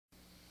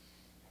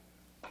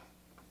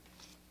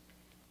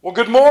Well,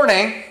 good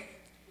morning.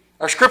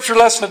 Our scripture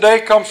lesson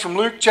today comes from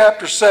Luke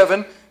chapter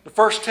 7, the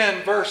first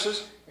 10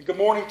 verses. And good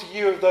morning to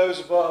you of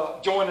those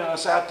joining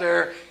us out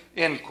there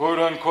in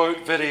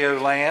quote-unquote video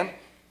land.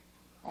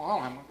 Oh, I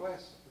don't have my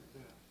glasses.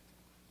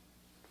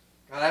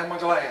 Gotta have my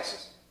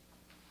glasses.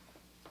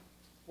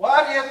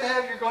 Why do you have to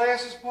have your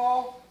glasses,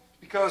 Paul?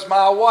 Because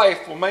my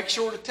wife will make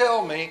sure to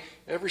tell me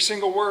every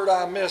single word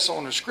I miss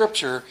on the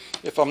scripture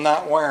if I'm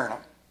not wearing them.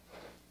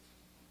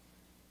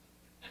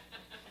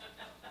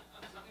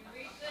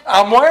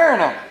 I'm wearing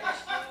them,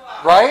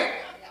 right?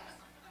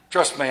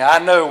 Trust me, I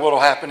know what will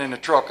happen in the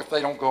truck if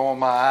they don't go on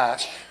my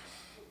eyes.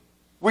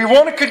 We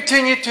want to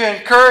continue to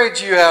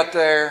encourage you out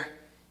there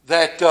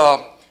that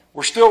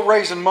we're still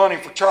raising money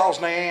for Charles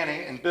and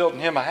Annie and building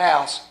him a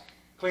house,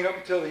 clean up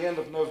until the end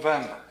of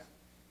November.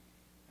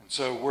 And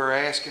so we're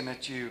asking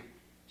that you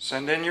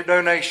send in your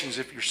donations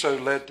if you're so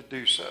led to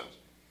do so.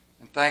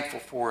 And thankful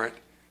for it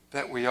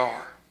that we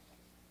are.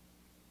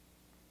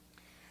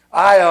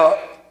 I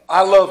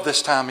love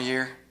this time of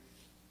year.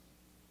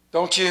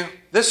 Don't you?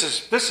 This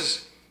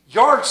is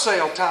yard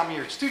sale time of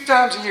year. It's 2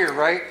 times a year,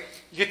 right?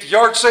 You get the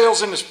yard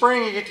sales in the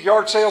spring, you get the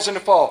yard sales in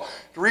the fall.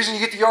 The reason you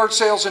get the yard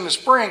sales in the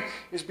spring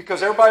is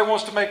because everybody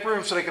wants to make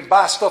room so they can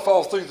buy stuff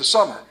all through the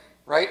summer,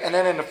 right? And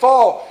then in the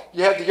fall,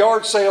 you have the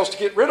yard sales to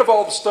get rid of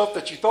all the stuff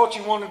that you thought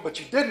you wanted but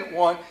you didn't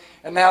want,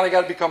 and now they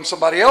got to become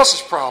somebody else's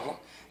problem.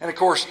 And of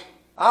course,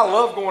 I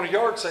love going to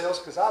yard sales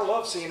because I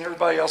love seeing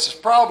everybody else's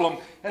problem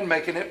and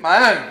making it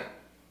my own.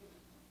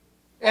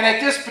 And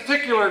at this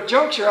particular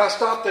juncture, I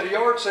stopped at a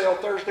yard sale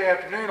Thursday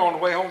afternoon on the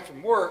way home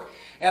from work,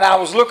 and I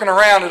was looking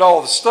around at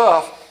all the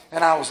stuff,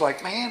 and I was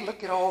like, man,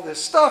 look at all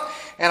this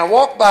stuff. And I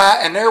walked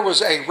by, and there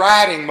was a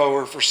riding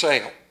mower for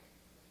sale.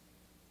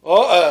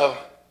 Uh-oh.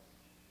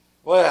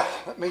 Well,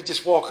 let me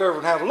just walk over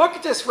and have a look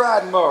at this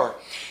riding mower.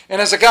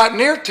 And as I got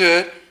near to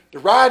it, the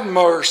riding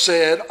mower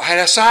had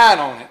a sign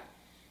on it.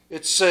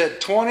 It said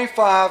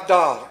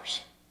 $25.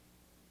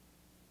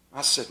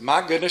 I said,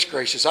 my goodness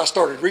gracious. I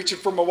started reaching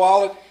for my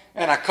wallet,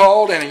 and I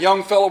called, and a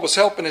young fellow was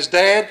helping his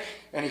dad,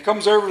 and he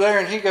comes over there,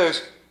 and he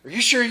goes, are you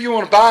sure you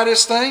want to buy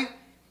this thing?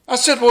 I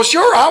said, well,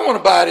 sure, I want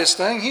to buy this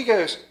thing. He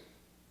goes,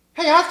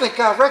 hey, I think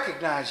I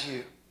recognize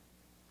you.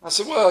 I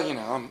said, well, you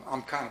know,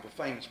 I'm kind of a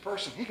famous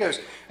person. He goes,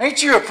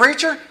 ain't you a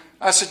preacher?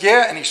 I said,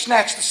 yeah, and he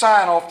snatched the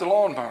sign off the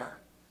lawnmower.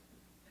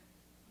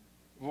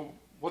 Well,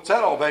 what's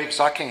that all about? Because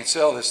I can't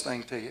sell this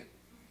thing to you.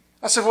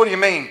 I said, what do you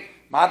mean?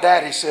 My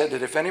daddy said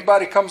that if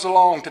anybody comes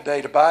along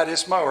today to buy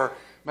this mower,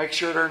 make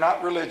sure they're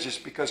not religious,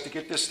 because to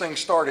get this thing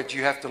started,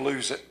 you have to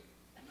lose it.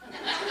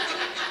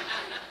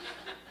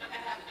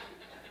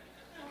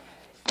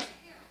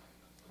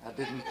 I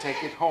didn't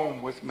take it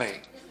home with me.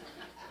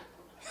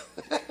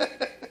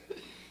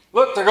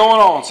 Look, they're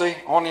going on, see,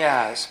 on the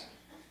eyes.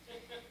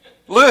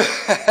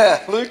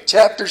 Luke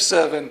chapter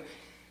 7,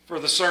 for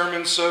the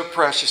sermon so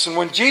precious. And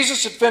when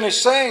Jesus had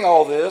finished saying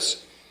all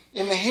this,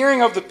 in the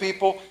hearing of the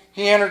people,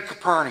 he entered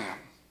Capernaum.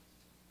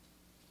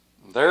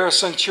 There a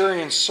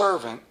centurion's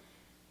servant,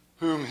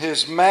 whom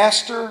his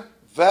master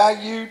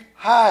valued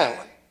highly,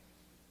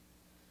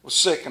 was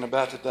sick and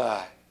about to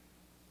die.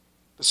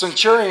 The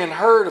centurion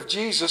heard of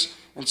Jesus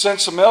and sent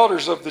some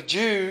elders of the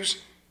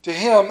Jews to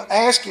him,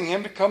 asking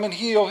him to come and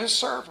heal his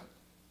servant.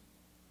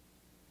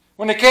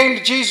 When they came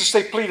to Jesus,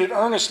 they pleaded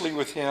earnestly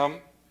with him,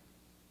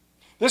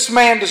 this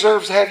man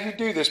deserves to have you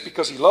do this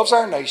because he loves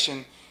our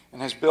nation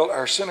and has built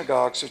our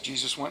synagogue. So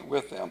Jesus went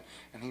with them.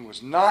 And he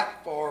was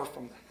not far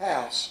from the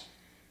house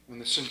when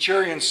the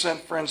centurion sent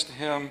friends to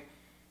him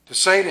to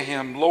say to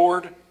him,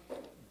 Lord,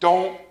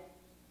 don't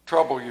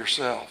trouble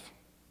yourself,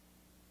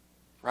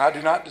 for I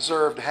do not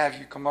deserve to have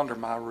you come under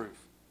my roof.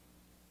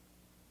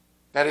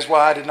 That is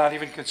why I did not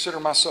even consider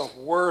myself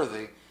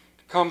worthy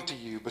to come to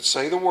you, but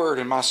say the word,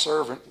 and my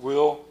servant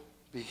will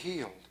be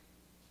healed.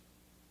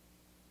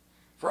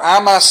 For I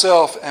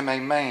myself am a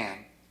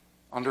man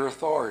under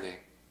authority,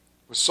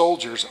 with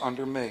soldiers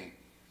under me.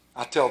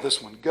 I tell this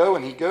one, go,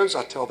 and he goes.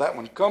 I tell that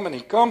one, come, and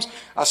he comes.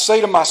 I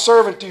say to my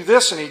servant, do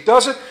this, and he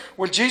does it.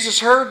 When Jesus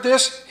heard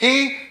this,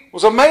 he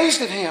was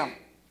amazed at him.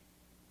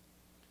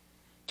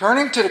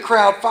 Turning to the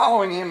crowd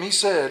following him, he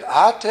said,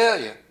 I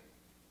tell you,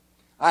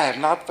 I have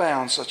not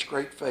found such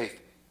great faith,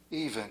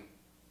 even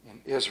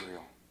in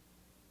Israel.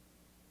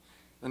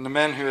 Then the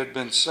men who had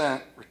been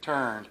sent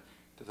returned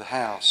to the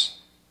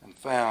house and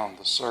found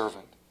the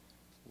servant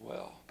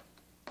well.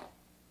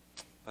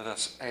 Let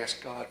us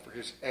ask God for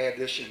his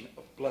addition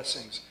of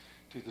blessings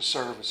to the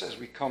service as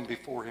we come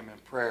before him in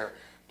prayer.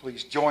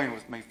 Please join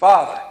with me.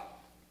 Father,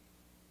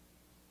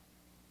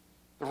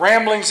 the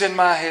ramblings in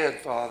my head,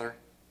 Father,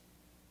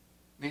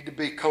 need to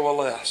be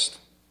coalesced,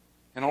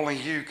 and only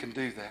you can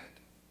do that.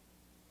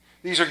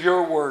 These are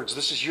your words.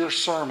 This is your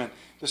sermon.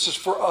 This is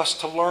for us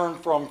to learn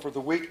from for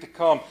the week to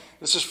come.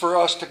 This is for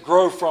us to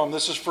grow from.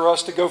 This is for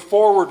us to go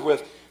forward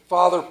with.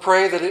 Father,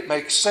 pray that it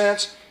makes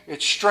sense,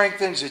 it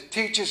strengthens, it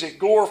teaches, it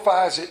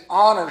glorifies, it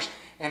honors,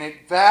 and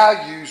it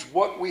values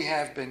what we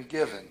have been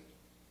given.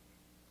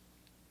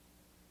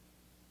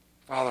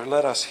 Father,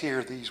 let us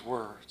hear these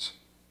words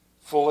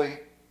fully,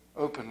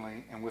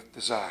 openly, and with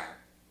desire.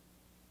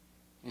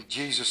 In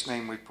Jesus'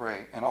 name we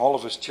pray. And all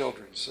of his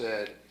children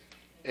said,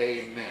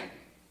 amen.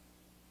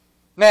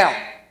 Now,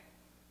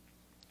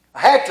 I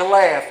had to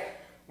laugh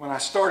when I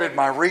started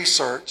my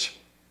research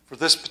for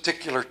this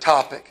particular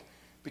topic,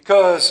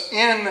 because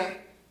in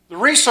the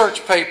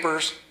research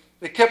papers,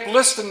 they kept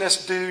listing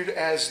this dude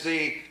as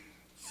the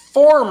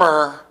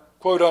former,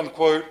 quote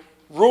unquote,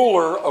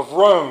 ruler of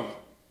Rome.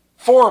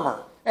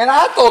 Former. And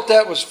I thought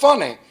that was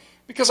funny,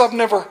 because I've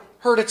never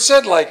heard it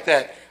said like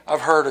that.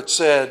 I've heard it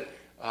said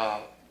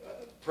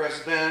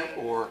president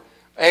or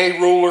a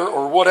ruler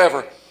or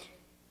whatever.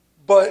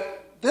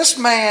 But this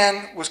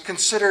man was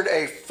considered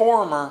a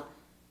former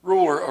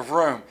ruler of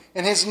Rome.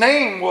 And his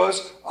name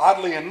was,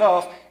 oddly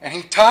enough, and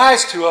he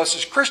ties to us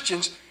as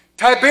Christians,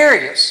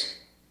 Tiberius.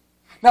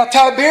 Now,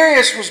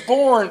 Tiberius was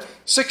born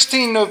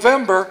 16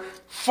 November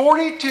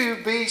 42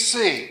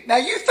 BC. Now,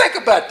 you think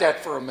about that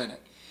for a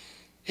minute.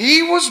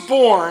 He was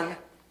born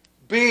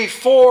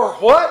before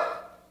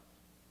what?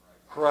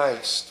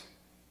 Christ.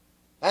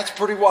 That's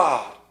pretty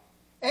wild.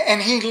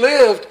 And he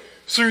lived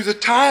through the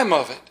time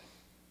of it.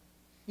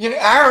 You know,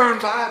 our own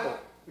Bible,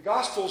 the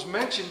Gospels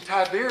mention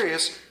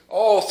Tiberius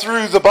all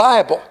through the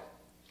Bible.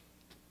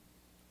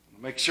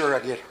 Make sure I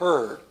get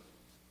heard.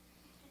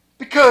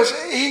 Because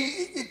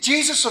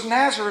Jesus of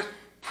Nazareth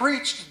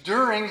preached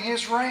during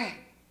his reign.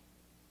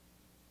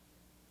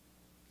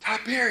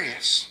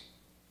 Tiberius,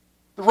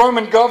 the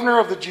Roman governor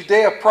of the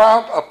Judea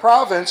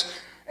province,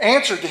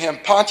 answered to him.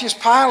 Pontius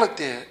Pilate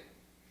did.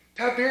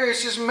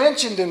 Tiberius is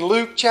mentioned in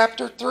Luke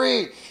chapter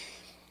 3.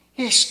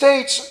 He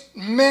states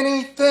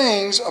many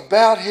things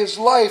about his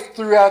life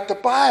throughout the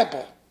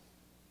Bible.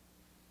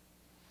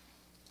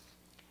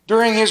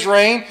 During his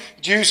reign,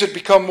 Jews had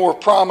become more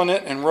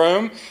prominent in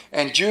Rome,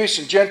 and Jewish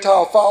and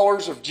Gentile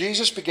followers of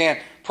Jesus began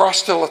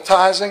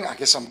proselytizing. I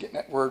guess I'm getting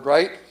that word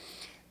right.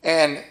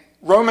 And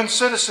Roman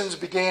citizens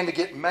began to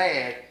get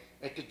mad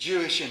at the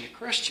Jewish and the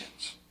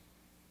Christians.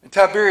 And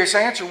Tiberius'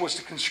 answer was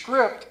to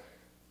conscript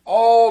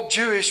all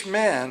Jewish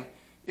men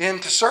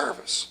into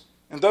service.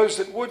 And those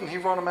that wouldn't, he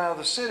run them out of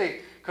the city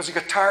because he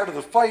got tired of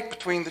the fight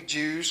between the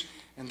Jews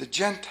and the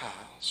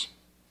Gentiles.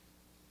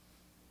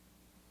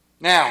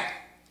 Now,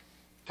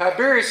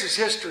 Tiberius'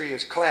 history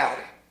is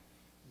cloudy,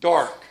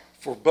 dark,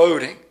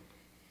 foreboding.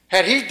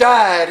 Had he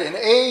died in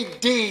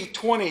AD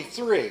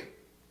 23,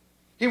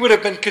 he would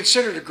have been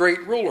considered a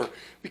great ruler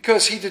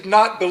because he did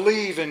not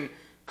believe in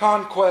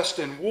conquest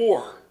and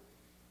war,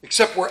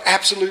 except where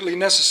absolutely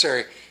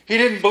necessary. He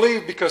didn't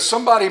believe because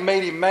somebody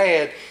made him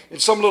mad in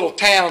some little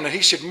town that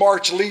he should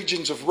march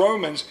legions of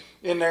Romans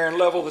in there and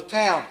level the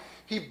town.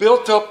 He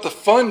built up the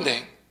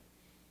funding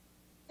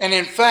and,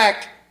 in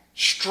fact,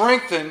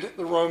 strengthened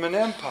the Roman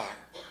Empire.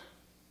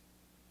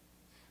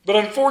 But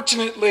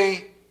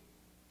unfortunately,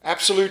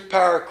 absolute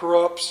power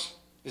corrupts.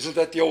 Isn't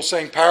that the old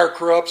saying, power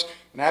corrupts?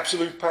 And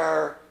absolute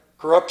power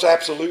corrupts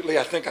absolutely.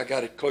 I think I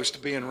got it close to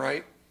being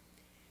right.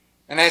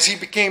 And as he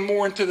became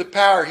more into the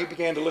power, he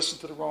began to listen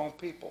to the wrong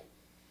people.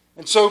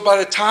 And so by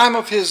the time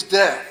of his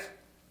death,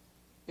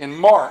 in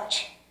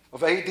March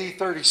of AD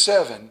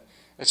 37,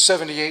 at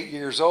 78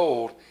 years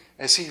old,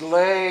 as he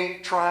lay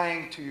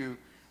trying to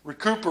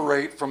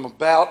recuperate from a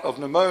bout of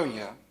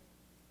pneumonia,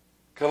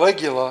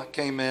 Caligula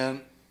came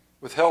in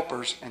with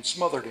helpers and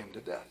smothered him to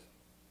death.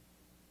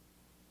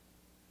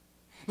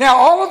 Now,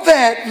 all of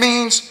that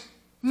means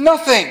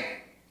nothing.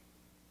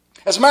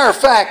 As a matter of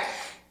fact,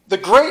 the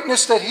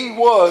greatness that he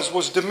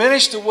was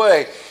diminished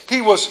away.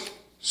 He was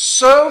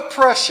so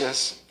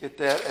precious, get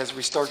that as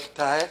we start to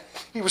tie it,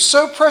 he was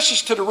so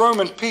precious to the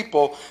Roman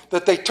people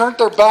that they turned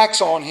their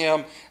backs on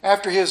him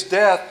after his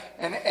death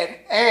and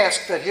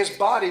asked that his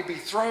body be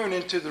thrown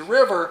into the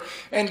river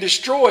and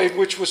destroyed,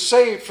 which was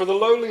saved for the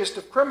lowliest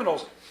of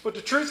criminals. But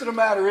the truth of the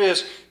matter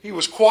is, he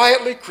was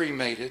quietly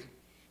cremated,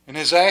 and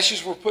his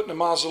ashes were put in a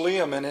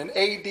mausoleum. And in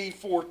AD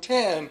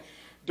 410,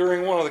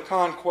 during one of the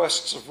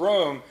conquests of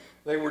Rome,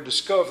 they were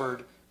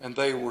discovered and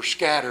they were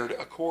scattered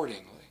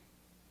accordingly.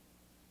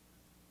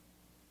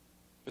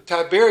 But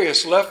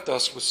Tiberius left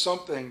us with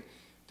something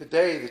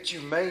today that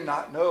you may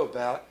not know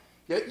about,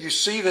 yet you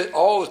see that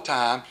all the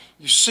time.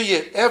 You see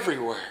it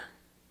everywhere.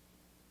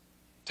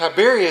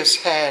 Tiberius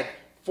had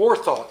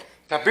forethought.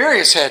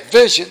 Tiberius had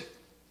vision.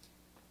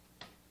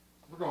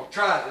 We're going to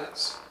try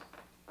this.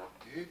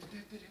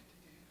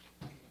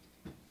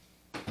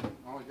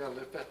 Oh, you got to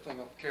lift that thing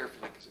up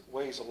carefully because it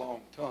weighs a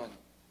long ton.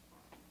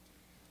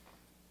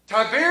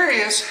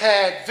 Tiberius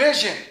had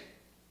vision.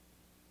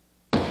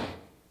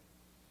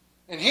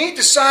 And he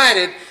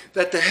decided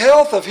that the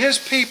health of his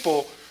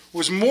people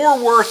was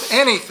more worth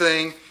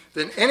anything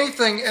than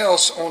anything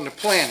else on the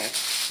planet.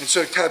 And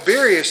so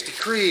Tiberius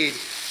decreed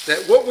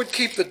that what would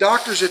keep the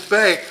doctors at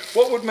bay,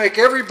 what would make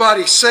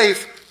everybody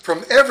safe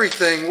from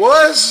everything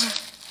was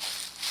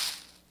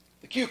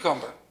the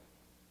cucumber.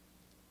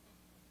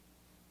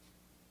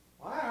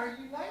 Why are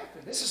you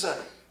laughing? This is a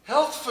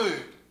health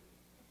food.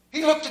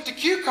 He looked at the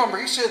cucumber.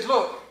 He said,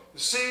 look, the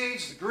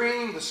seeds, the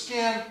green, the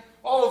skin,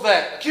 all of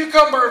that. A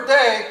cucumber a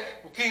day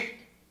will keep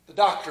the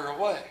doctor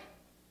away.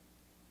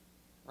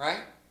 Right?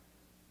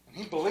 And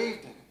he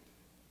believed in it.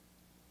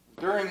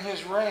 During his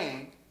his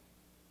reign,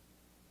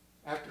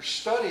 after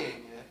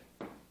studying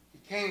it, he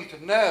came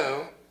to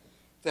know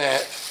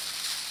that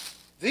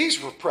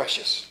these were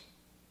precious.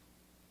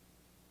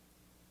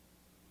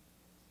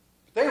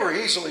 But they were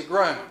easily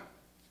grown.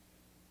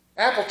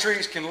 Apple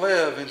trees can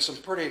live in some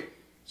pretty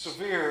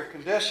severe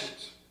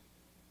conditions.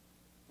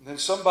 And then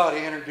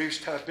somebody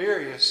introduced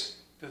Tiberius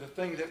to the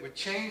thing that would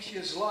change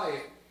his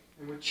life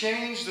and would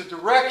change the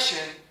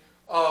direction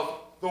of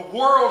the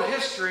world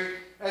history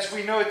as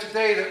we know it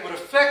today, that would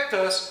affect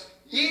us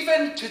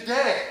even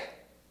today.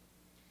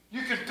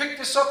 You can pick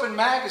this up in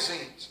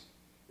magazines.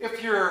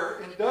 If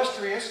you're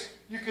industrious,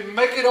 you can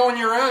make it on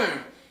your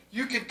own.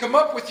 You can come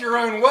up with your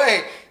own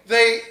way.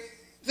 They're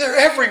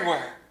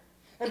everywhere.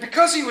 And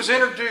because he was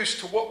introduced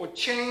to what would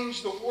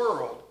change the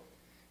world,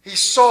 he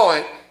saw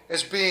it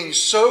as being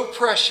so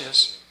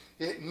precious,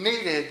 it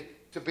needed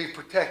to be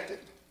protected.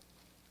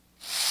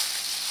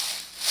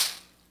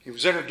 He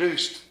was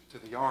introduced to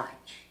the orange.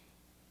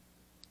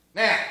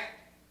 Now,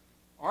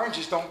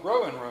 oranges don't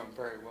grow in Rome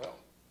very well.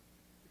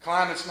 The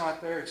climate's not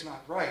there, it's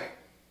not right.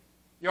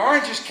 The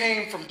oranges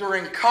came from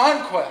during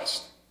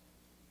conquest.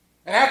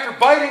 And after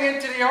biting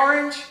into the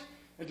orange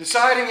and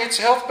deciding its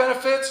health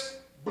benefits,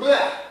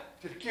 blah,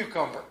 to the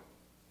cucumber.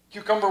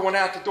 Cucumber went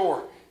out the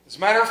door. As a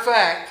matter of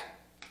fact,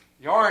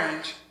 the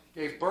orange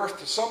gave birth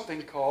to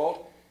something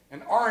called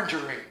an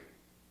orangery.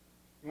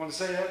 You want to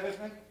say that with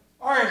me?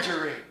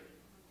 Orangery.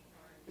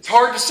 It's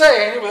hard to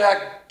say, ain't it,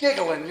 without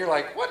giggling. You're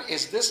like, what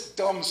is this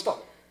dumb stuff?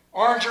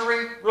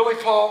 Orangery?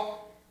 Really,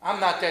 Paul? I'm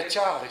not that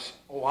childish.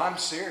 Oh, I'm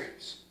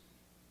serious.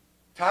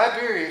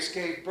 Tiberius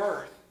gave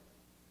birth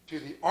to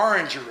the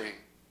orangery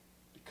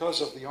because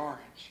of the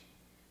orange.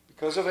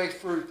 Because of a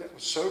fruit that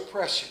was so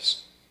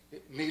precious,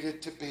 it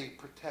needed to be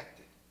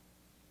protected.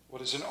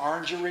 What is an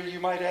orangery, you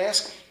might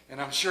ask? And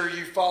I'm sure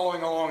you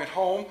following along at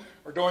home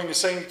are doing the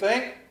same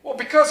thing. Well,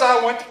 because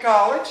I went to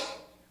college,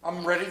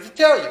 I'm ready to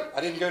tell you.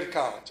 I didn't go to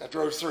college. I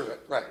drove through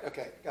it. Right,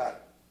 okay, got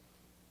it.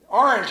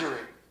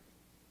 Orangery.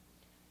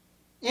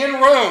 In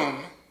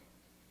Rome,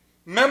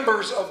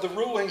 members of the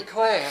ruling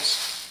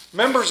class,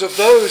 members of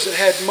those that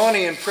had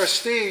money and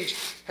prestige,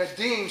 had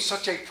deemed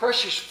such a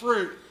precious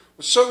fruit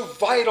was so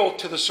vital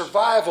to the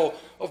survival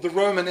of the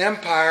Roman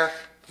Empire,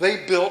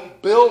 they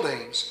built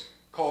buildings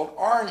called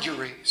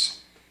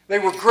orangeries. They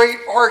were great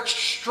arched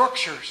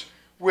structures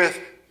with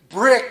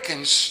brick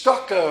and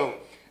stucco.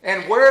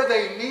 And where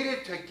they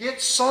needed to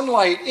get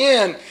sunlight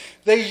in,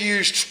 they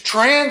used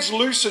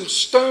translucent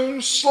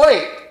stone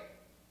slate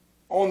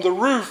on the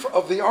roof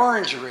of the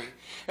orangery.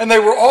 And they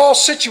were all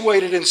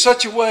situated in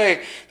such a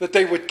way that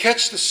they would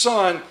catch the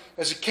sun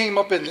as it came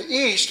up in the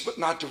east, but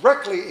not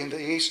directly in the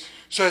east,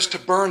 so as to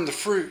burn the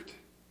fruit.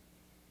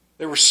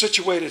 They were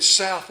situated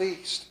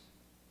southeast.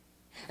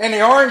 And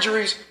the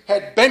orangeries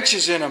had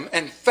benches in them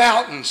and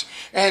fountains,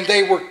 and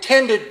they were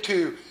tended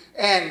to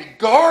and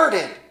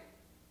guarded.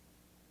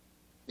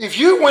 If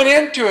you went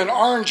into an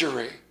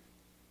orangery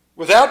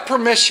without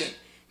permission,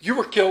 you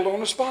were killed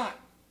on the spot.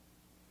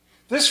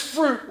 This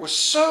fruit was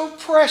so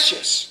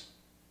precious,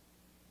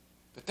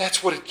 but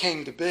that's what it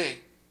came to be,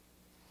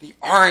 the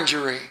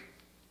orangery.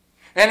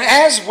 And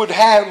as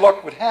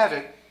luck would have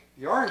it,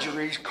 the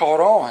orangeries caught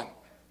on.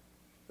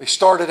 They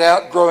started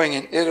out growing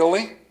in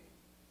Italy.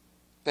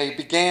 They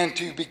began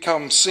to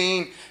become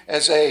seen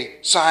as a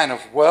sign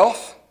of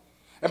wealth.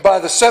 And by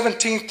the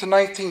 17th to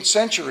 19th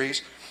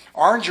centuries,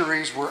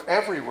 orangeries were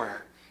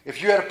everywhere.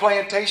 If you had a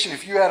plantation,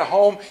 if you had a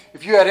home,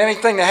 if you had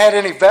anything that had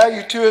any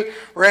value to it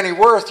or any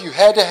worth, you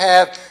had to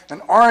have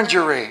an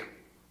orangery.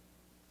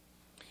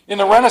 In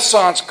the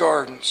Renaissance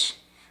gardens,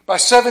 by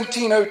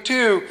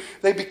 1702,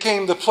 they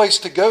became the place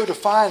to go to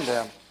find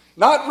them.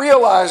 Not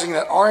realizing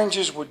that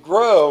oranges would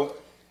grow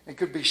and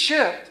could be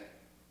shipped,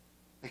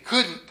 they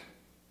couldn't.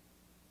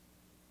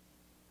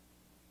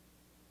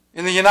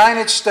 In the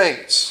United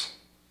States,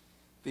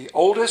 the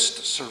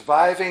oldest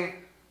surviving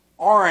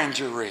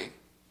orangery,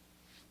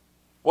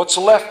 what's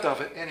left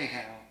of it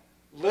anyhow,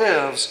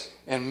 lives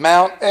in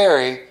Mount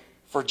Airy,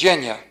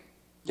 Virginia.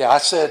 Yeah, I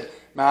said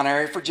Mount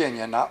Airy,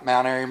 Virginia, not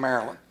Mount Airy,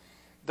 Maryland.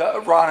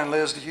 Ron and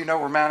Liz, do you know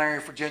where Mount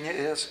Airy, Virginia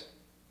is?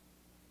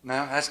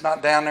 No, that's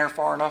not down there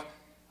far enough.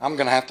 I'm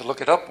going to have to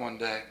look it up one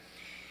day.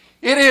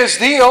 It is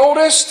the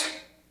oldest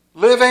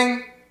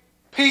living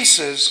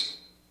pieces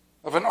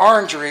of an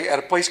orangery at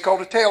a place called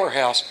the Taylor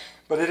House,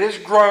 but it is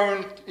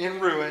grown in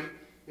ruin.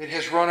 It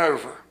has run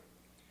over.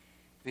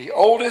 The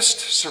oldest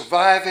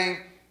surviving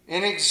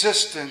in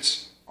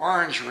existence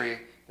orangery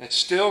that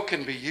still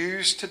can be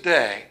used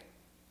today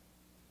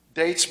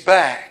dates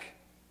back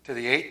to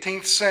the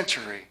 18th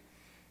century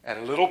at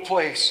a little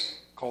place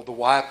called the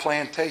Y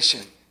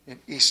Plantation in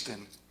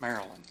Easton,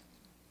 Maryland.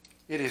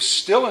 It is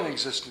still in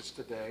existence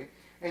today,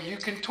 and you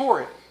can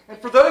tour it. And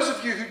for those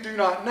of you who do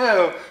not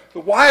know,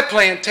 the Y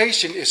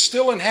Plantation is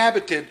still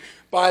inhabited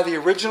by the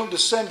original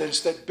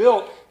descendants that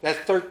built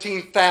that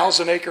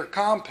 13,000-acre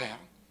compound.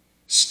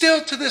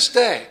 Still to this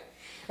day.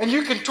 And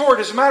you can tour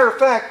it. As a matter of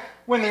fact,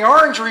 when the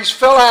orangeries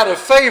fell out of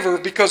favor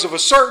because of a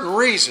certain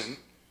reason,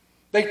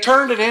 they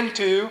turned it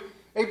into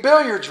a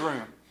billiards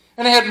room.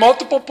 And they had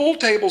multiple pool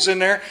tables in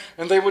there,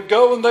 and they would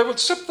go and they would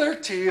sip their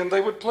tea, and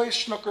they would play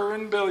snooker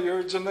and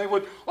billiards, and they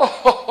would,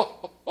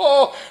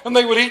 and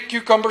they would eat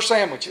cucumber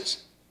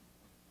sandwiches.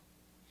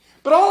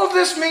 But all of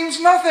this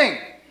means nothing,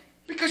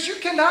 because you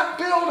cannot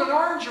build an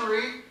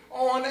orangery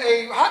on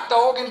a hot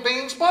dog and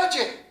beans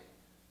budget.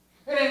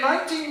 And in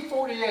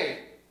 1948,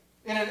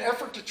 in an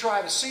effort to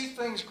try to see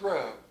things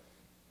grow,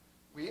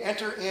 we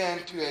enter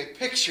into a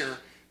picture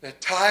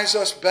that ties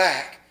us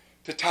back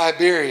to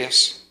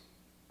Tiberius.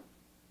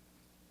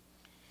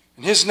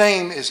 And his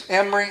name is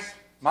Emery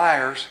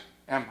Myers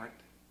Emmerich.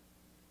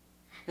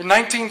 In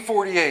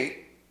 1948,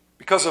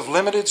 because of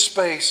limited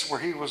space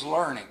where he was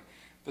learning,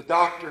 the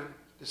doctor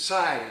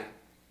decided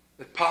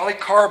that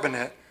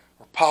polycarbonate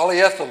or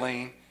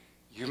polyethylene,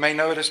 you may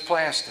know it as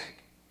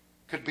plastic,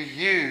 could be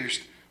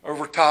used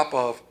over top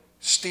of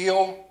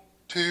steel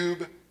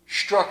tube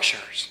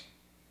structures.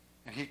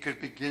 And he could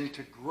begin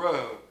to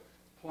grow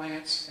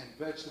plants and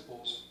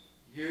vegetables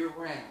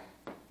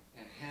year-round,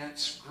 and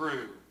hence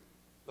grew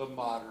the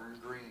modern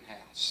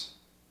greenhouse.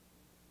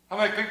 How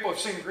many people have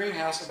seen a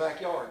greenhouse in the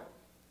backyard?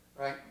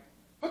 Right?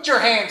 Put your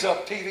hands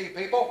up, TV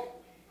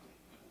people.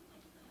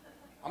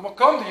 I'm going to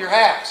come to your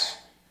house.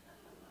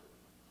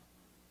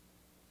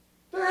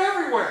 They're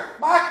everywhere.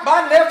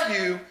 My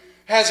nephew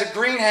has a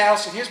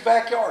greenhouse in his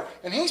backyard,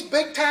 and he's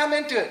big time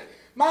into it.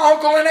 My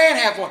uncle and aunt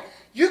have one.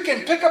 You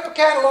can pick up a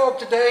catalog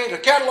today. The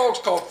catalog's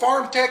called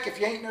Farm Tech if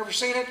you ain't never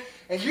seen it,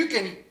 and you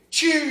can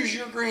choose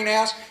your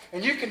greenhouse,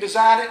 and you can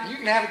design it, and you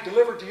can have it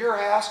delivered to your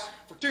house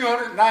for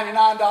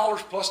 $299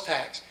 plus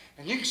tax.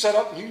 And you can set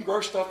up and you can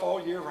grow stuff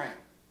all year round.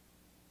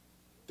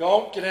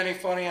 Don't get any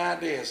funny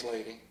ideas,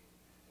 lady.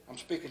 I'm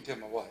speaking to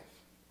my wife.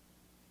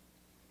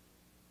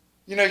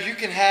 You know, you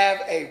can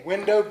have a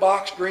window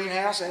box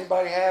greenhouse.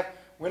 Anybody have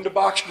window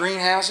box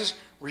greenhouses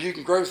where you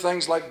can grow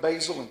things like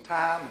basil and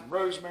thyme and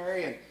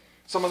rosemary and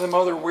some of them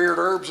other weird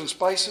herbs and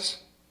spices?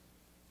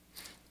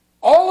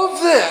 All of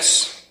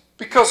this,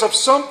 because of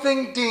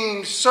something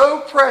deemed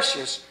so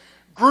precious,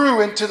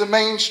 grew into the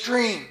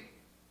mainstream.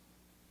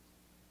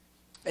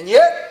 And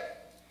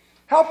yet,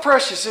 how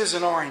precious is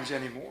an orange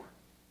anymore?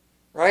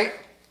 Right?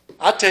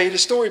 I'll tell you the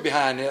story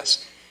behind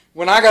this.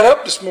 When I got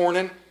up this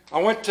morning,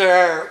 I went to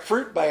our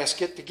fruit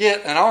basket to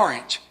get an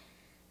orange.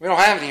 We don't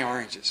have any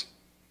oranges.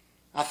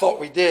 I thought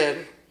we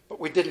did, but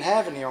we didn't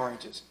have any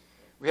oranges.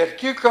 We had a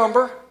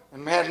cucumber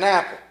and we had an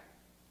apple.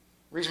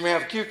 The reason we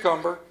have a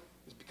cucumber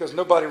is because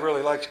nobody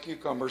really likes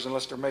cucumbers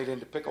unless they're made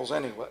into pickles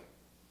anyway.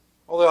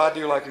 Although I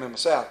do like them in my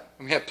salad.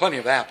 And we had plenty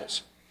of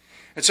apples.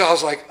 And so I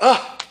was like,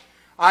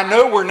 I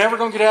know we're never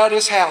going to get out of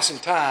this house in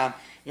time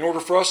in order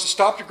for us to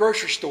stop at the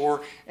grocery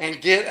store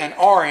and get an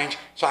orange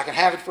so I can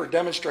have it for a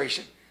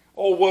demonstration.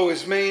 Oh, woe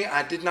is me,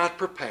 I did not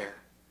prepare.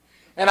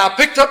 And I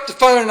picked up the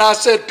phone and I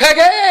said,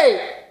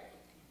 Peggy!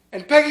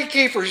 And Peggy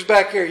Kiefer, who's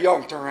back here, y'all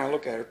can turn around and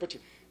look at her.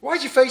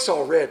 Why's your face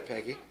all red,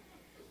 Peggy?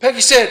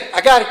 Peggy said,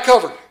 I got it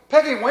covered.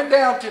 Peggy went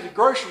down to the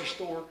grocery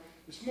store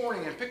this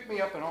morning and picked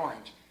me up an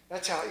orange.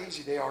 That's how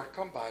easy they are to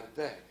come by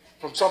today.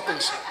 From something,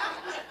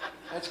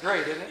 that's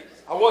great, isn't it?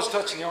 I was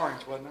touching the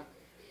orange, wasn't I?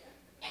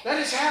 That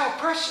is how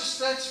precious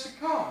that's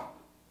become.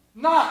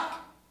 Not.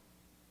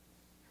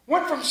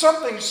 Went from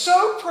something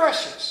so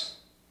precious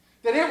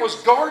that it was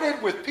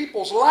guarded with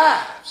people's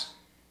lives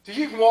to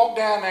you can walk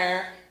down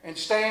there and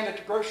stand at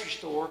the grocery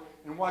store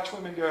and watch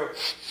women go,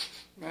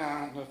 I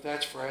don't know if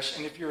that's fresh.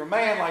 And if you're a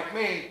man like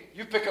me,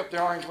 you pick up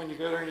the orange when you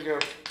go there and you go,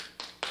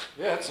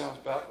 yeah, that sounds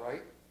about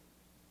right.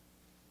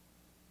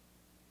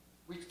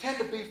 We tend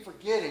to be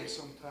forgetting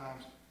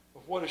sometimes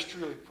of what is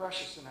truly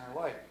precious in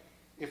our life.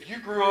 If you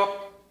grew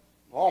up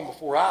long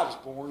before I was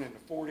born in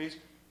the 40s,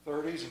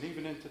 30s, and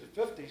even into the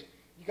 50s,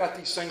 you got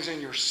these things in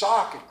your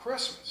sock at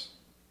Christmas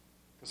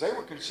because they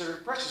were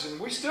considered precious. And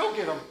we still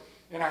get them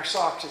in our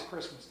socks at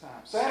Christmas time.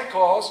 Santa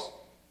Claus,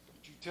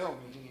 don't you tell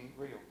me he ain't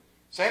real.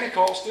 Santa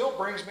Claus still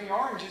brings me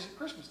oranges at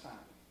Christmas time,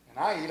 and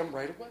I eat them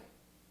right away.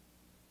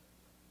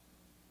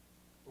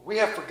 But we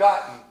have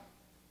forgotten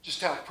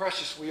just how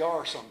precious we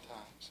are sometimes.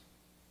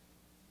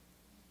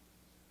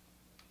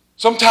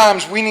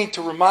 Sometimes we need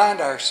to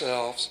remind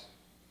ourselves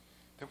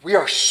that we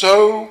are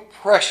so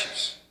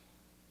precious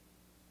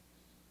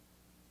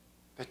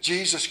that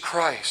Jesus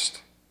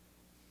Christ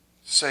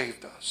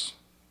saved us.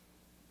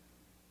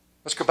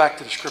 Let's go back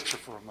to the scripture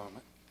for a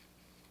moment.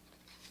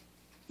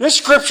 This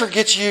scripture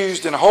gets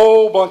used in a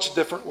whole bunch of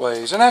different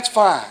ways, and that's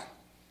fine.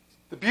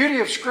 The beauty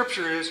of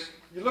scripture is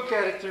you look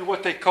at it through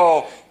what they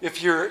call,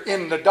 if you're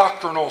in the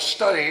doctrinal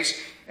studies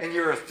and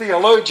you're a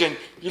theologian,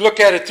 you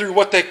look at it through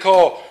what they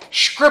call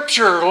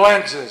scripture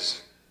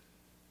lenses,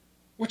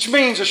 which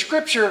means a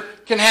scripture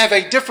can have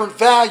a different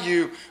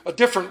value, a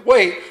different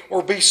weight,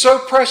 or be so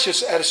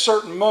precious at a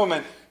certain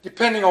moment,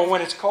 depending on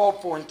when it's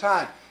called for in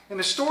time. And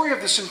the story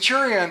of the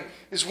centurion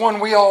is one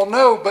we all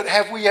know, but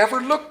have we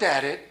ever looked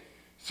at it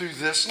through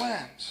this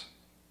lens?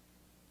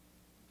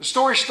 The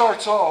story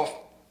starts off,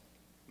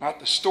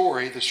 not the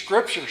story, the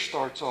scripture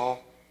starts off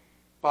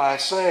by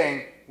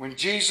saying, when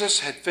Jesus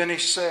had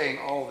finished saying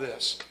all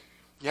this.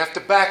 You have to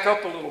back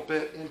up a little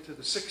bit into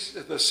the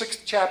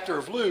sixth chapter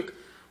of Luke,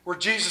 where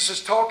Jesus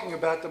is talking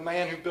about the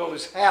man who built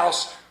his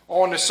house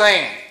on the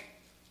sand.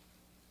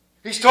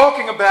 He's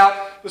talking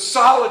about the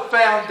solid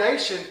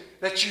foundation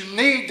that you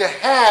need to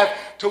have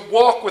to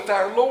walk with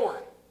our Lord.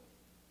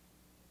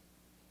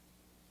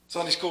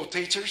 Sunday school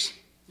teachers,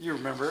 you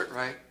remember it,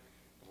 right?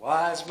 The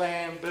wise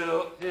man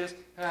built his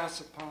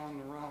house upon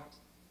the rocks.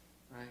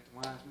 Right? The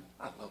wise man.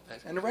 I love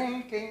that. And the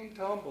rain came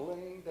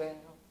tumbling down.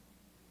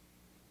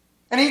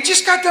 And he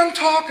just got done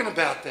talking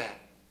about that.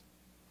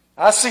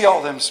 I see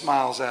all them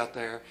smiles out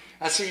there.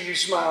 I see you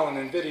smiling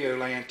in video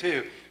land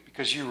too,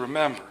 because you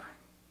remember.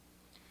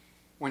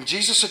 When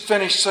Jesus had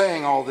finished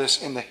saying all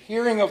this, in the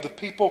hearing of the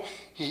people,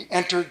 he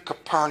entered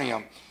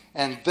Capernaum.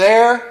 And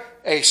there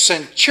a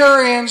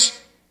centurion's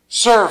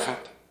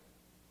servant,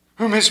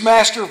 whom his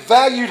master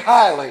valued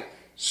highly,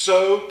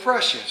 so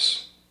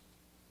precious,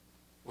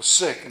 was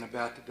sick and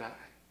about to die.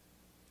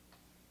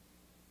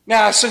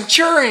 Now, a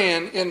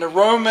centurion in the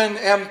Roman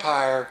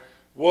Empire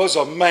was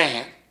a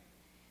man.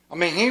 I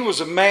mean, he was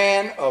a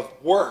man of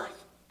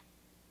worth.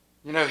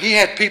 You know, he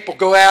had people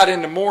go out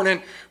in the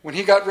morning when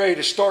he got ready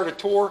to start a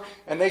tour,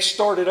 and they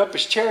started up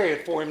his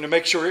chariot for him to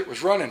make sure it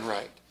was running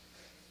right.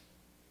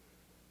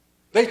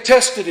 They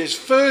tested his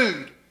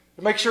food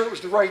to make sure it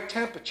was the right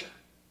temperature.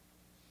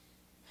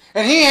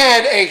 And he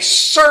had a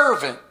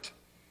servant,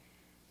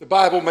 the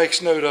Bible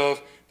makes note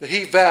of, that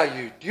he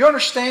valued. Do you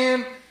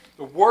understand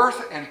the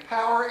worth and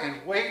power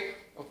and weight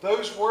of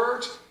those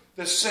words?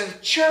 The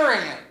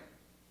centurion,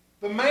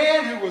 the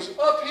man who was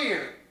up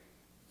here,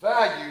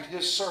 valued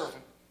his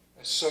servant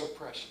as so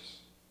precious.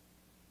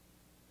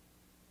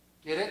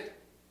 Get it?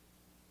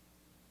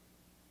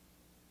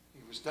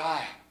 He was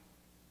dying.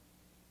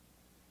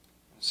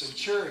 A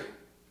centurion,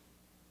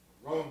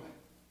 a Roman,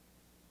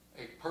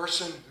 a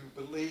person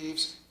who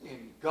believes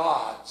in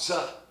God's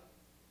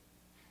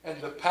and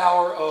the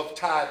power of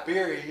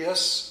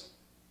Tiberius,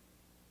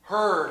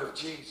 heard of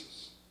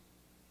Jesus.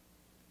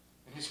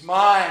 And his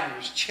mind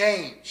was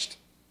changed.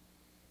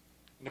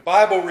 And the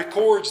Bible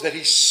records that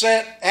he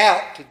sent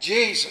out to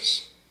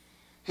Jesus.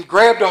 He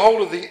grabbed a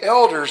hold of the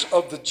elders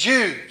of the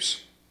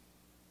Jews.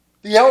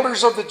 The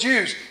elders of the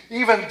Jews,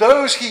 even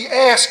those he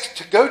asked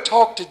to go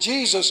talk to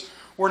Jesus,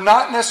 were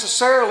not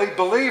necessarily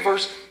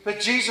believers that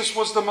Jesus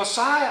was the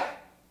Messiah.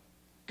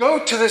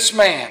 Go to this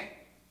man.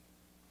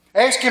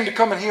 Ask him to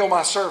come and heal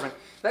my servant.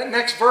 That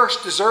next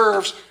verse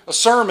deserves a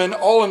sermon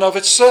all in of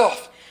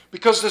itself,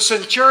 because the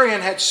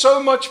centurion had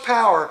so much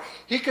power,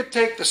 he could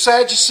take the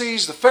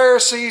Sadducees, the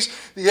Pharisees,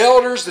 the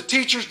elders, the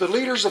teachers, the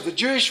leaders of the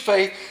Jewish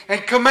faith,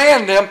 and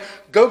command them,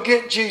 go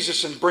get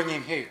Jesus and bring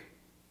him here.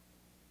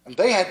 And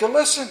they had to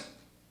listen,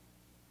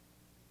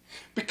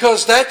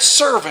 because that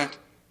servant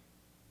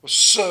was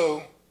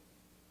so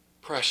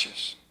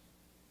precious.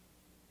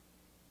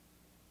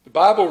 The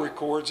Bible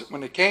records that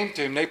when they came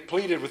to him, they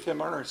pleaded with him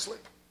earnestly.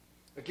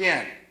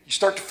 Again, you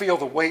start to feel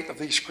the weight of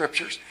these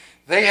scriptures.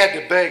 They had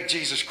to beg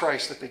Jesus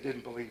Christ that they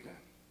didn't believe in.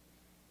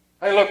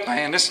 Hey, look,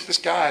 man, this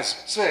guy's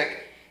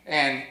sick,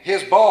 and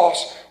his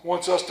boss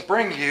wants us to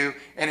bring you,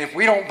 and if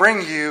we don't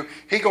bring you,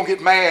 he's going to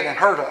get mad and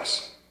hurt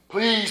us.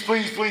 Please,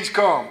 please, please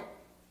come.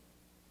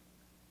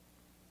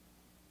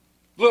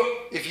 Look,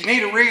 if you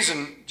need a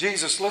reason,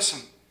 Jesus,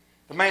 listen.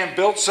 The man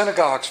built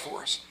synagogues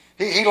for us.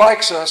 He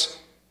likes us,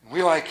 and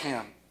we like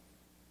him.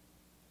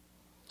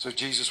 So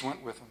Jesus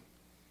went with him.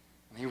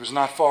 And he was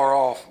not far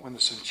off when the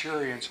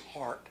centurion's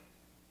heart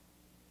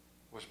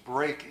was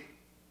breaking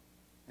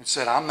and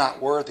said, I'm not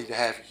worthy to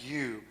have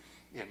you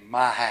in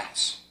my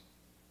house.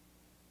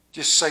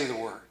 Just say the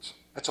words.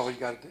 That's all you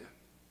got to do.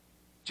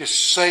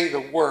 Just say the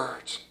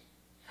words.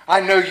 I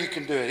know you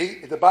can do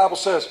it. The Bible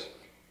says,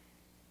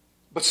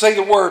 but say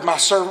the word, my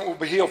servant will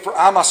be healed. For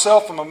I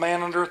myself am a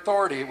man under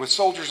authority with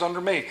soldiers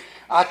under me.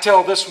 I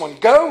tell this one,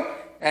 go,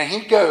 and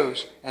he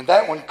goes. And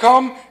that one,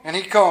 come, and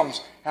he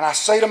comes. And I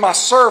say to my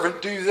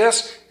servant, do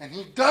this, and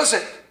he does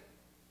it.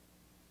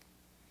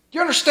 Do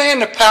you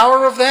understand the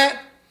power of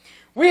that?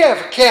 We have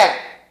a cat.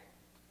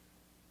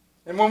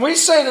 And when we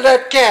say to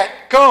that cat,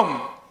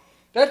 come,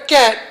 that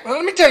cat, well,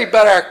 let me tell you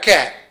about our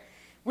cat.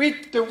 We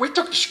took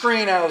the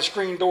screen out of the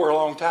screen door a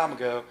long time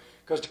ago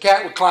because the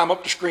cat would climb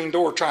up the screen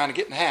door trying to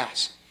get in the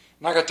house.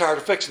 And I got tired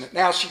of fixing it.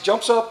 Now she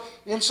jumps up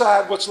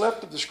inside what's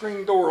left of the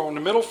screen door on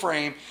the middle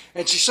frame,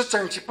 and she sits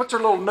there and she puts her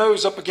little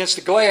nose up against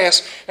the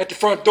glass at the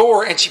front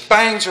door, and she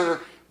bangs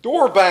her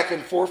door back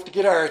and forth to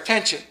get our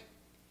attention.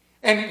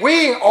 And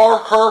we are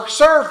her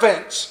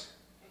servants.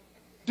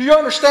 Do you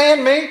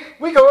understand me?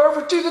 We go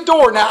over to the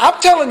door. Now,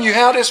 I'm telling you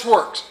how this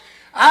works.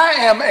 I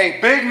am a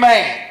big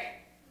man.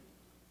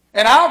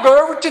 And I'll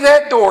go over to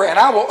that door, and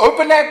I will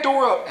open that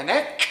door up, and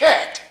that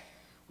cat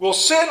will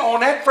sit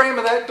on that frame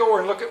of that door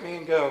and look at me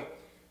and go,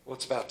 well,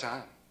 it's about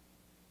time.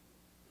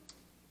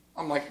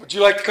 I'm like, would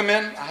you like to come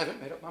in? I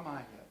haven't made up my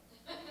mind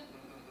yet.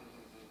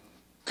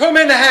 Come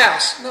in the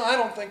house. No, I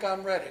don't think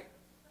I'm ready.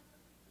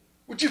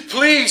 Would you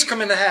please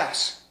come in the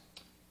house?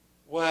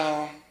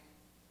 Well,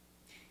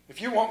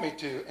 if you want me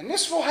to. And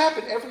this will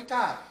happen every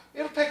time.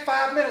 It'll take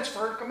 5 minutes for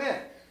her to come in.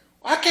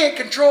 I can't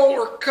control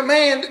or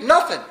command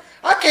nothing.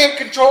 I can't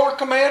control or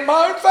command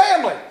my own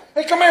family.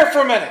 Hey, come here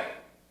for a minute.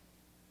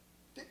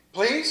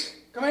 Please,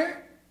 come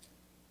here.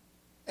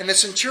 And the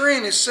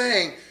centurion is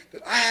saying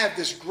that I have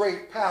this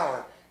great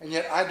power, and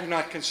yet I do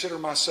not consider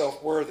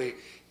myself worthy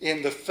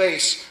in the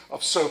face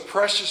of so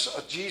precious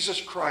a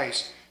Jesus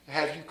Christ to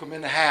have you come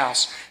in the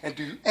house and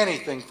do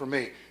anything for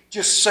me.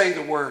 Just say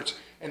the words.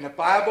 And the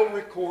Bible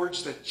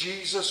records that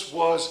Jesus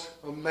was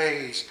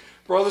amazed.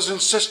 Brothers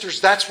and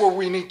sisters, that's where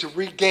we need to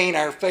regain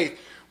our faith.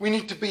 We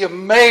need to be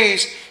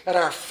amazed at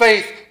our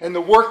faith and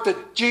the work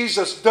that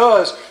Jesus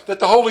does,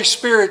 that the Holy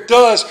Spirit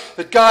does,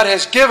 that God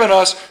has given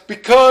us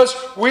because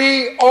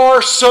we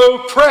are so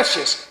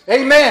precious.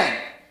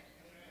 Amen.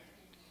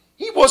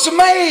 He was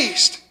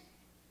amazed.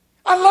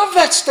 I love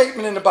that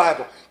statement in the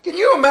Bible. Can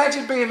you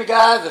imagine being the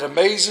guy that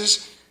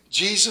amazes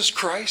Jesus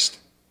Christ?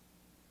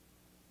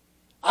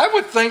 I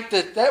would think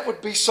that that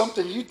would be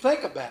something you'd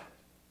think about.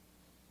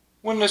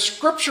 When the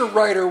scripture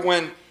writer,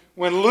 when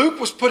Luke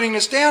was putting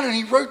this down and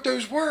he wrote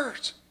those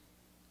words.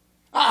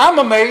 I'm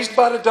amazed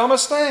by the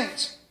dumbest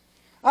things.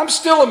 I'm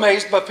still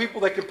amazed by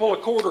people that can pull a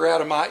quarter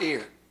out of my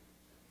ear.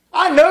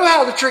 I know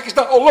how the trick is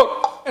done. Oh,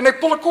 look, and they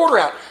pull a quarter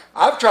out.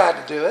 I've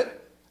tried to do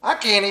it. I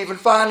can't even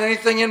find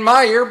anything in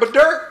my ear but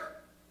dirt.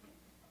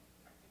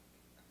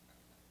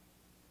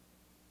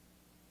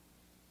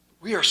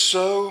 We are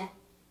so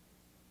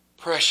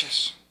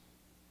precious.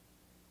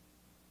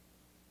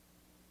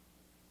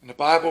 And the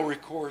Bible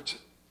records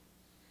it.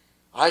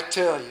 I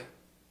tell you,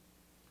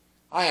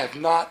 I have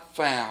not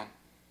found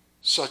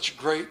such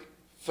great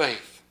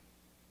faith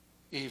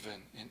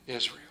even in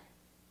Israel.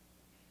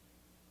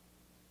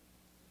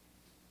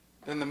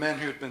 Then the men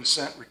who had been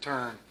sent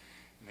returned,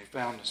 and they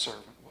found the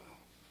servant well.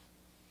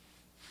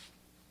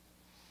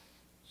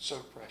 So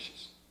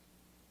precious.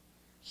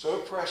 So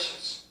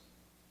precious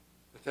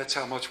that that's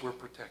how much we're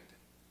protected.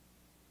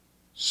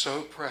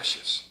 So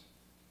precious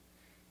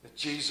that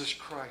Jesus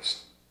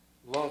Christ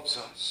loves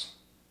us.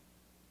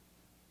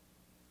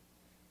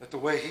 That the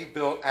way he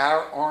built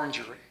our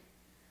orangery,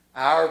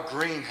 our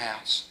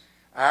greenhouse,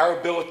 our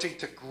ability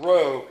to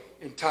grow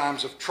in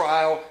times of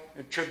trial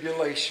and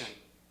tribulation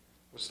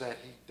was that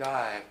he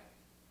died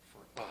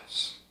for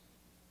us.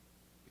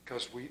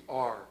 Because we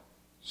are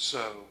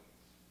so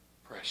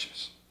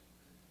precious.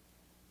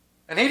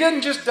 And he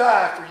didn't just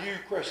die for you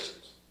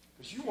Christians,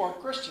 because you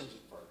weren't Christians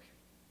at first.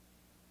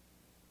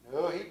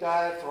 No, he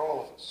died for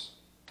all of us.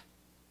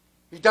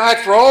 He died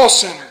for all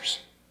sinners.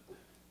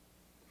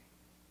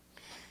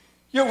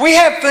 You know, we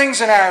have things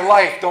in our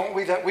life, don't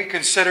we, that we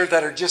consider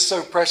that are just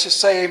so precious.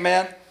 Say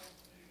amen.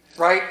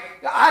 Right?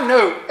 I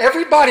know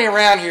everybody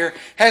around here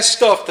has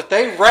stuff that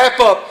they wrap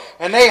up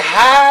and they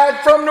hide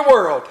from the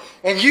world.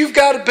 And you've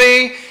got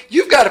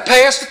to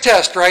pass the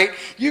test, right?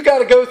 You've got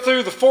to go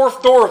through the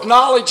fourth door of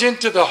knowledge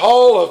into the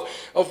hall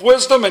of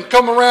wisdom and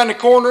come around the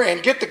corner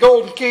and get the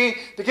golden key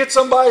to get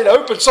somebody to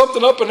open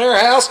something up in their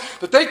house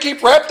that they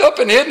keep wrapped up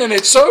and hidden, and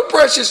it's so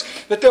precious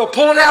that they'll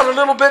pull it out a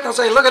little bit and they'll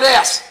say, look at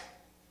this.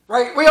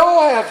 Right? We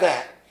all have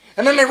that.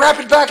 And then they wrap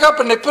it back up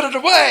and they put it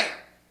away.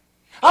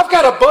 I've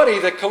got a buddy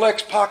that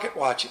collects pocket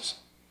watches,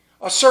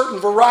 a certain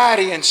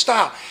variety and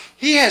style.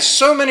 He has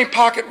so many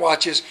pocket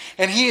watches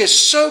and he is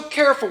so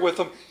careful with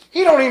them,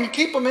 he don't even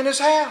keep them in his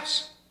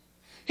house.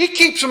 He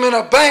keeps them in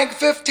a bank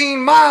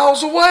 15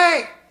 miles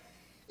away,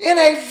 in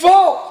a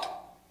vault.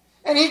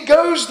 And he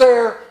goes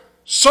there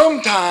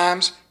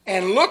sometimes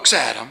and looks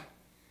at them.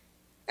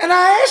 And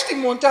I asked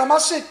him one time, I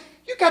said,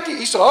 you got the,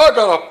 he said, I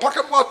got a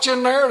pocket watch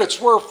in there that's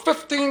worth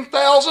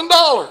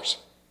 $15,000.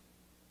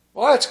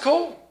 Well, that's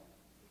cool.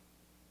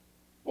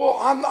 Well,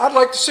 I'd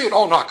like to see it.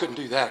 Oh, no, I couldn't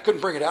do that. I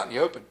couldn't bring it out in the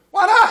open.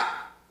 Why not?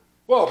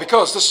 Well,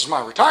 because this is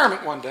my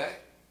retirement one day.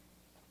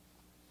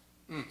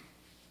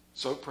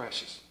 So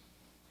precious.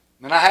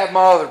 And then I have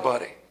my other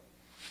buddy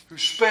who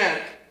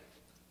spent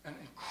an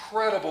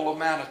incredible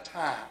amount of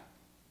time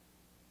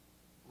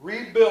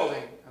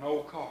rebuilding an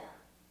old car.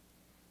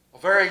 A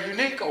very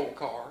unique old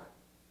car.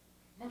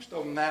 Most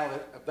of them now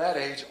of that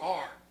age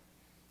are.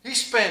 He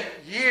spent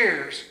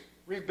years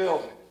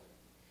rebuilding.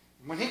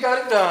 And when he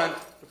got it done,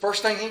 the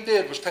first thing he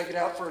did was take it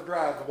out for a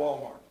drive to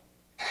Walmart.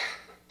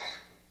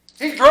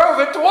 He drove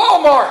it to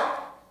Walmart.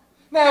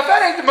 Now, if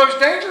that ain't the most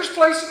dangerous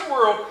place in the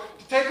world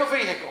to take a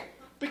vehicle,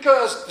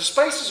 because the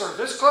spaces are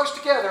this close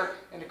together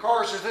and the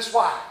cars are this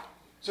wide.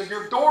 So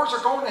your doors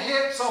are going to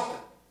hit something.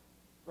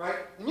 Right?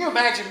 Can you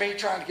imagine me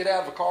trying to get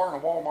out of a car in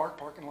a Walmart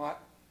parking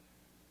lot?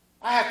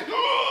 I have to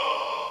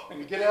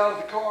and get out of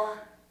the car.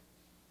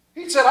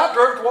 He said, I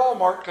drove to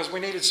Walmart because we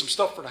needed some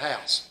stuff for the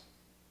house.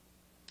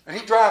 And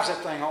he drives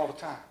that thing all the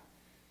time.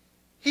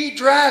 He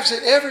drives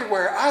it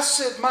everywhere. I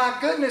said, my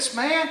goodness,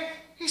 man.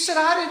 He said,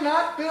 I did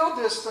not build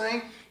this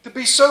thing to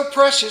be so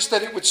precious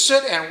that it would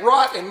sit and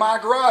rot in my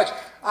garage.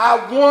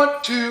 I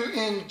want to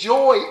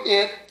enjoy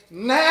it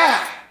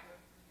now.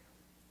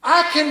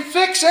 I can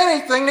fix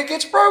anything that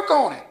gets broke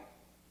on it.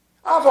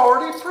 I've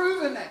already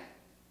proven that.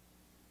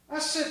 I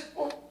said,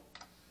 well,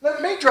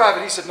 let me drive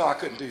it. He said, no, I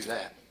couldn't do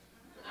that.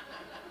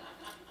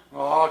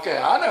 Well, okay,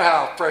 I know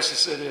how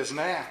precious it is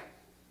now.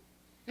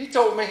 He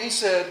told me, he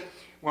said,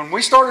 when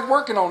we started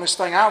working on this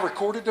thing, I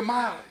recorded the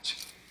mileage.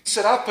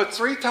 said, I've put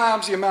 3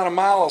 times the amount of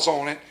miles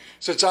on it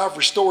since I've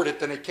restored it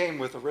than it came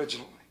with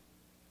originally.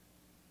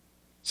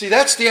 See,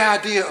 that's the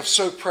idea of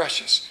so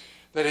precious,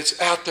 that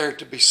it's out there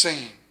to be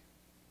seen.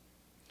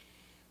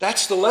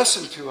 That's the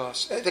lesson to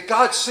us, that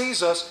God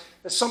sees us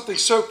as something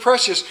so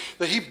precious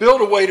that He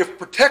built a way to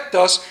protect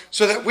us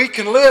so that we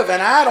can live.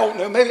 And I don't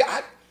know,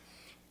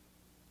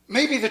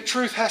 maybe the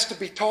truth has to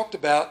be talked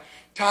about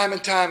time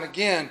and time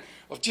again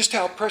of just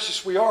how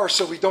precious we are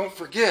so we don't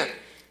forget.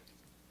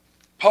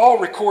 Paul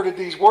recorded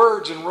these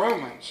words in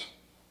Romans.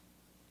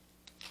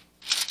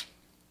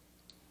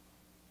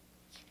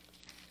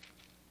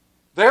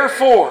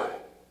 Therefore,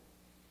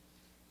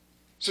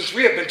 since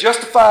we have been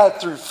justified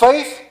through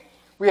faith,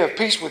 we have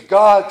peace with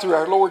God through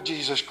our Lord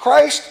Jesus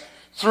Christ,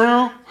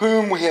 through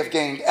whom we have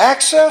gained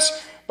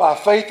access by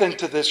faith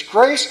into this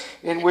grace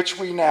in which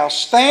we now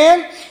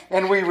stand,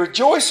 and we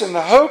rejoice in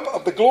the hope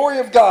of the glory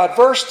of God.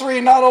 Verse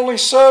 3, not only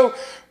so,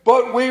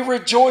 but we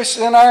rejoice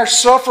in our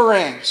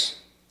sufferings,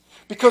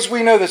 because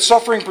we know that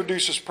suffering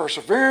produces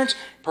perseverance,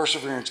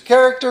 perseverance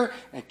character,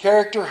 and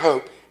character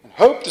hope. And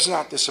hope does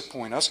not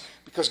disappoint us,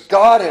 because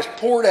God has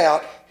poured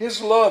out His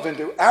love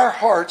into our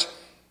hearts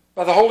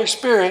by the Holy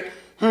Spirit,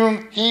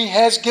 whom He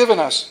has given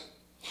us.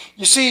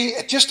 You see,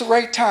 at just the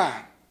right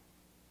time,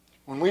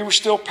 when we were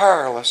still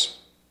powerless,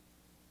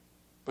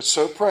 but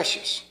so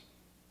precious,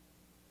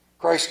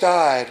 Christ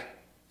died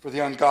for the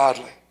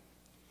ungodly.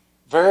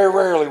 Very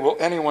rarely will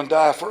anyone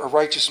die for a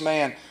righteous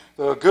man,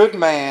 though a good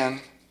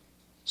man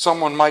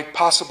someone might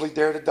possibly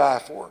dare to die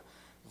for.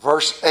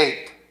 Verse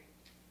 8.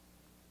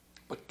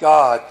 But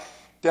God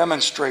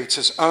demonstrates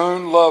His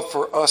own love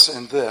for us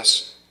in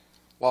this: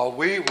 while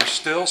we were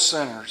still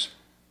sinners,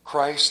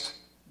 Christ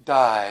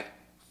died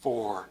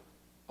for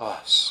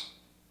us.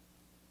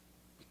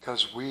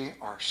 Because we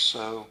are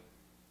so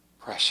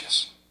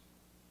precious.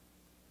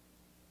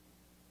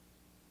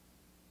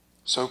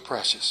 So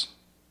precious.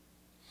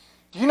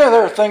 Do you know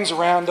there are things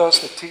around us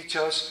that teach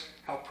us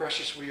how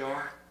precious we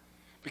are?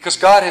 Because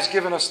God has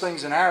given us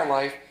things in our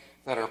life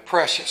that are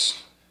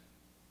precious.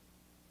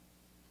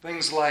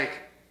 Things like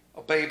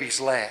a baby's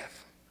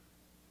laugh.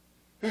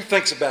 Who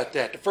thinks about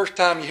that? The first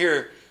time you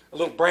hear a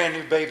little brand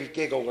new baby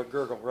giggle or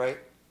gurgle, right?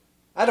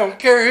 I don't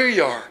care who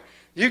you are.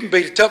 You can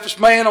be the toughest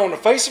man on the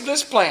face of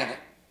this planet.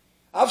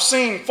 I've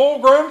seen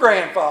full-grown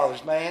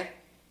grandfathers, man.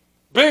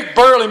 Big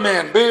burly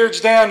men,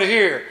 beards down to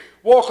here,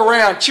 walk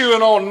around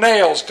chewing on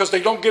nails because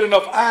they don't get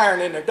enough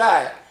iron in their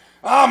diet.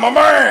 I'm a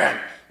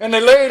man! And they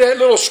lay that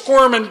little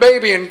squirming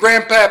baby in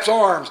Grandpap's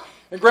arms.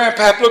 And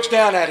Grandpap looks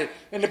down at it.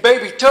 And the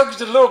baby tugs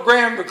the little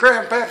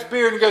Grandpap's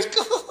beard and goes,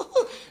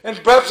 and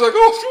Pap's like,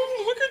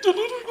 oh, look at the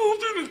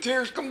little, and the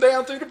tears come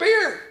down through the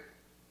beard.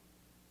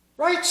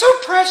 Right? So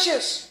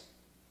precious.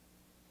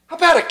 How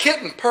about a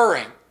kitten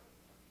purring?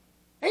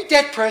 Ain't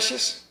that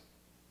precious?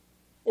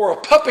 Or a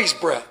puppy's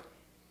breath.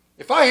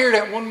 If I hear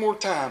that one more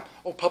time,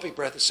 oh, puppy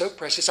breath is so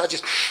precious,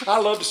 I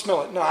love to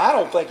smell it. No, I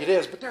don't think it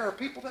is, but there are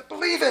people that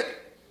believe it.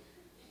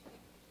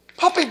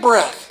 Puppy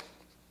breath.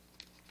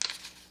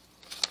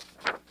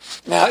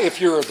 Now, if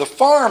you're the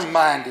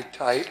farm-minded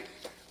type,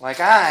 like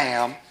I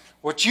am,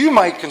 what you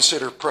might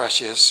consider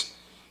precious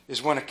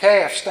is when a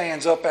calf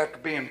stands up after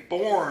being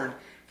born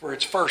for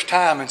its first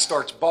time and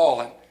starts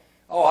bawling.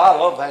 Oh, I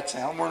love that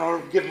sound. We're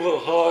going to give them a little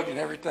hug and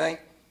everything.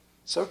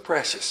 So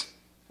precious.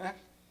 Huh?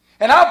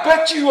 And I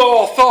bet you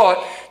all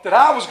thought that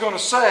I was going to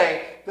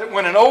say that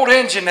when an old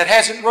engine that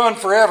hasn't run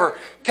forever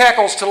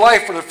cackles to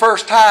life for the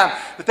first time,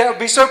 that would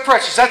be so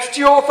precious. That's what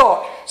you all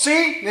thought.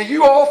 See? Now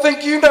you all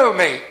think you know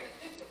me.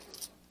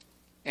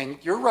 And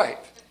you're right.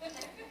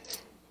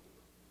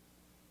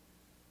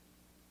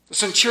 The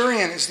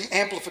centurion is the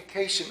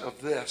amplification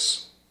of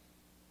this.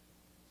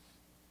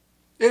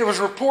 It was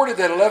reported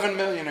that 11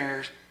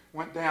 millionaires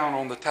went down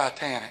on the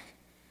Titanic.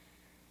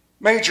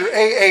 Major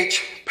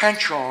A.H.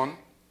 Pentron,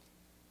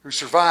 who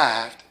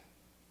survived,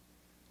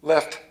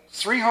 left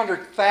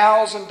 $300,000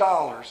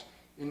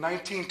 in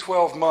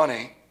 1912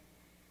 money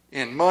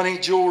in money,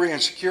 jewelry,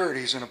 and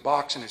securities in a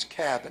box in his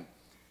cabin.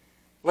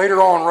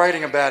 Later on,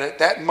 writing about it,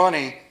 that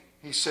money,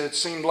 he said,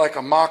 seemed like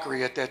a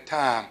mockery at that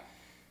time.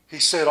 He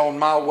said, on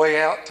my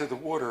way out to the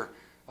water,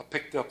 I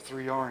picked up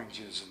 3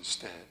 oranges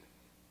instead.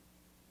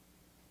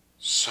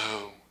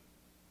 So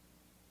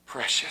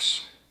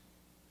precious.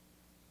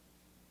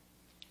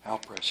 How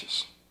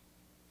precious.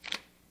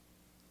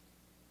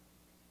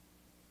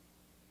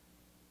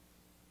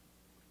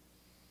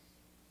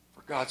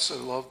 For God so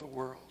loved the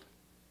world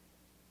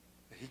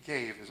that He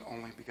gave His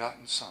only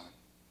begotten Son,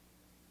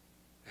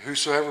 that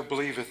whosoever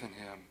believeth in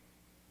Him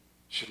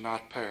should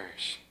not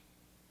perish,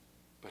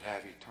 but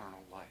have eternal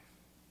life.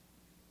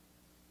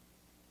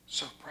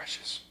 So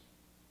precious.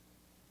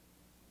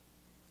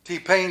 T.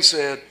 Paine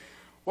said,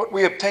 what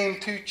we obtain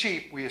too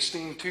cheap, we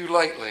esteem too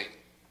lightly.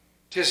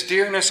 'Tis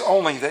dearness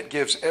only that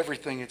gives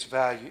everything its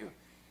value.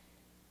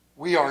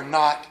 We are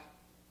not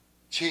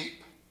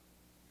cheap.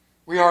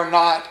 We are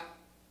not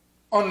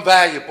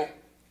unvaluable.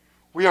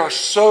 We are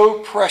so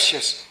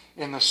precious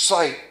in the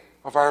sight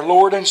of our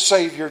Lord and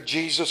Savior,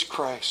 Jesus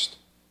Christ.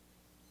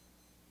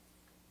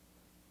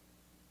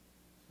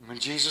 When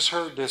Jesus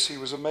heard this, he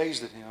was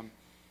amazed at him.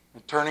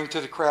 And turning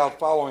to the crowd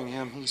following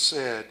him, he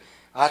said,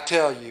 I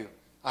tell you,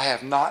 I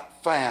have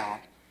not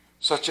found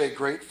such a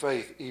great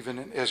faith even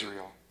in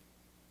Israel.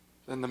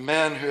 Then the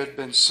men who had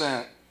been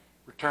sent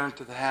returned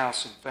to the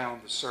house and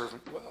found the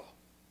servant well.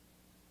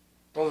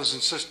 Brothers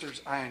and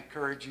sisters, I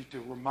encourage you to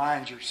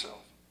remind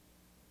yourself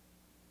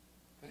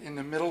that in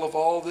the middle of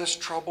all this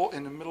trouble,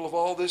 in the middle of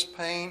all this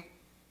pain,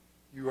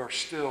 you are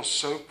still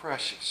so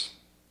precious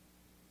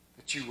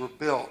that you were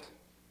built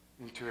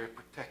into a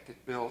protected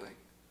building.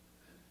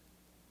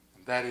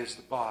 And that is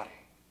the body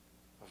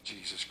of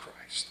Jesus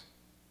Christ.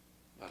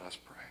 Let us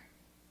pray.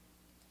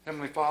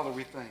 Heavenly Father,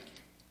 we thank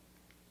you.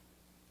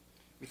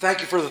 We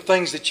thank you for the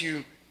things that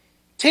you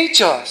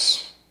teach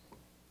us.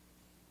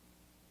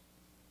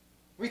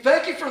 We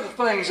thank you for the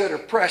things that are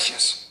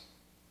precious.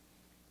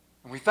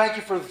 And we thank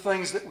you for the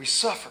things that we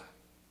suffer.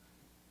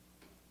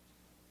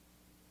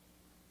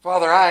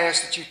 Father, I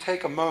ask that you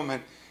take a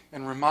moment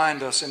and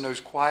remind us in those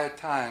quiet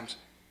times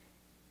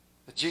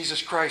that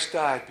Jesus Christ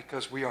died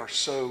because we are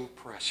so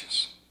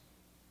precious.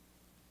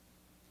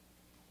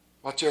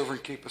 Watch over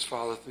and keep us,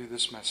 Father, through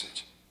this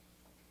message.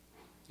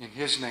 In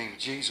his name,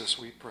 Jesus,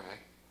 we pray.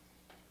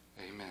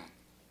 Amen.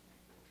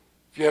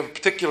 If you have a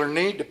particular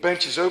need, the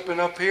bench is open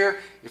up here.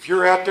 If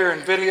you're out there in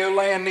video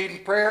land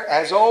needing prayer,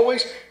 as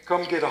always,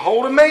 come get a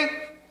hold of me.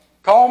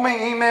 Call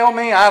me, email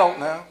me, I don't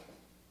know.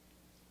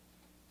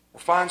 Or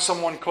find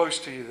someone close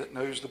to you that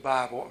knows the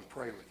Bible and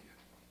pray with you.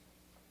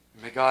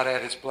 And may God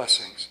add his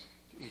blessings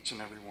to each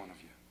and every one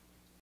of you.